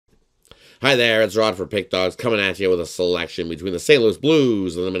Hi there, it's Rod for Pick Dawgz coming at you with a selection between the St. Louis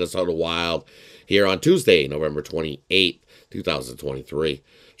Blues and the Minnesota Wild here on Tuesday, November 28th, 2023.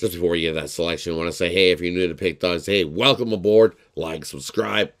 Just before we get that selection, I want to say, hey, if you're new to Pick Dawgz, hey, welcome aboard. Like,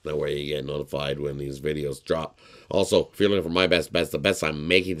 subscribe. That way you get notified when these videos drop. Also, if you're looking for my best bets, the bets I'm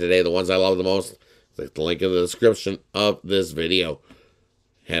making today, the ones I love the most, click the link in the description of this video.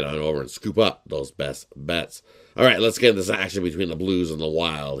 Head on over and scoop up those best bets. All right, let's get this action between the Blues and the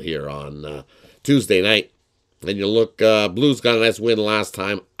Wild here on Tuesday night. And you look, Blues got a nice win last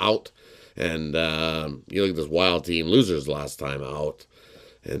time out. And you look at this Wild team, losers last time out.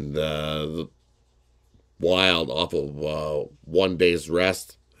 And the Wild off of 1 day's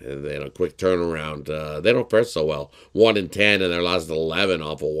rest. And they had a quick turnaround. They don't press so well. 1-10 and their last 11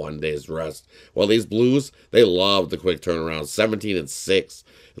 off of 1 day's rest. Well, these Blues, they love the quick turnaround. 17-6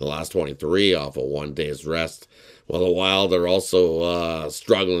 in the last 23 off of 1 day's rest. Well, the Wild are also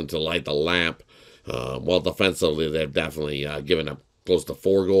struggling to light the lamp. Well, defensively, they've definitely given up close to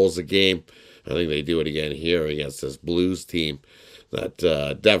 4 goals a game. I think they do it again here against this Blues team that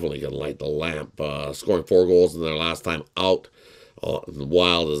definitely can light the lamp. Scoring 4 goals in their last time out. The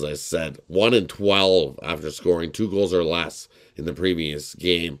Wild, as I said, 1-12 after scoring 2 goals or less in the previous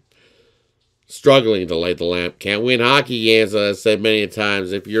game. Struggling to light the lamp. Can't win hockey games, as I said many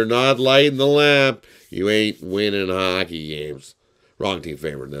times. If you're not lighting the lamp, you ain't winning hockey games. Wrong team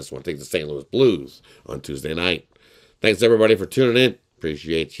favorite in this one. Take the St. Louis Blues on Tuesday night. Thanks, everybody, for tuning in.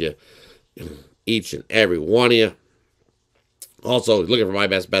 Appreciate you, each and every one of you. Also, looking for my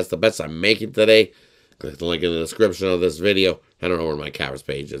best bets, the bets I'm making today, click the link in the description of this video. Head on over to my Cappers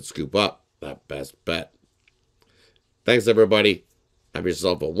page and scoop up that best bet. Thanks, everybody. Have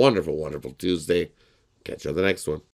yourself a wonderful, wonderful Tuesday. Catch you on the next one.